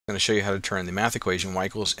going to show you how to turn the math equation y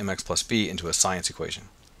equals mx plus b into a science equation.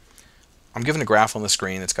 I'm given a graph on the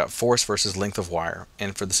screen that's got force versus length of wire,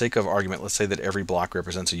 and for the sake of argument, let's say that every block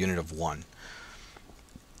represents a unit of 1.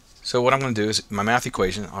 So what I'm going to do is, my math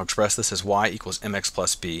equation, I'll express this as y equals mx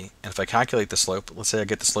plus b, and if I calculate the slope, let's say I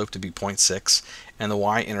get the slope to be 0.6, and the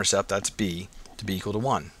y-intercept, that's b, to be equal to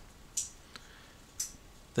 1.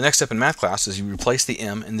 The next step in math class is you replace the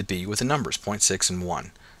m and the b with the numbers, 0.6 and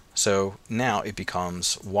 1. So now it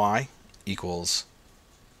becomes y equals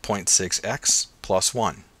 0.6x plus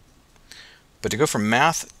 1. But to go from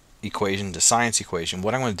math equation to science equation,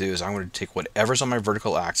 what I'm going to do is I'm going to take whatever's on my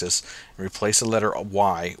vertical axis and replace the letter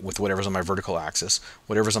y with whatever's on my vertical axis.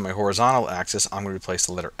 Whatever's on my horizontal axis, I'm going to replace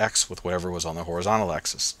the letter x with whatever was on the horizontal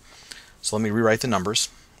axis. So let me rewrite the numbers,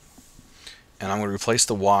 and I'm going to replace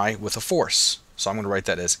the y with a force. So I'm going to write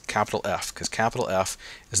that as capital F, because capital F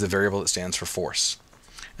is the variable that stands for force.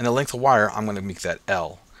 And the length of wire, I'm going to make that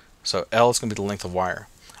L. So L is going to be the length of wire.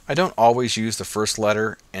 I don't always use the first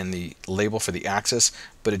letter and the label for the axis,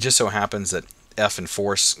 but it just so happens that F and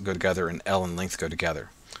force go together and L and length go together.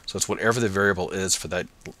 So it's whatever the variable is for that,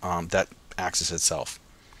 that axis itself.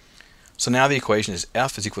 So now the equation is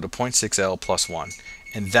F is equal to 0.6L plus 1.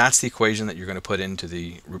 And that's the equation that you're going to put into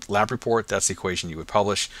the lab report. That's the equation you would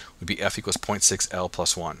publish, would be F equals 0.6L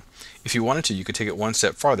plus 1. If you wanted to, you could take it one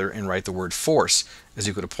step farther and write the word force is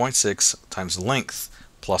equal to 0.6 times length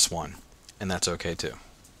plus 1. And that's okay too.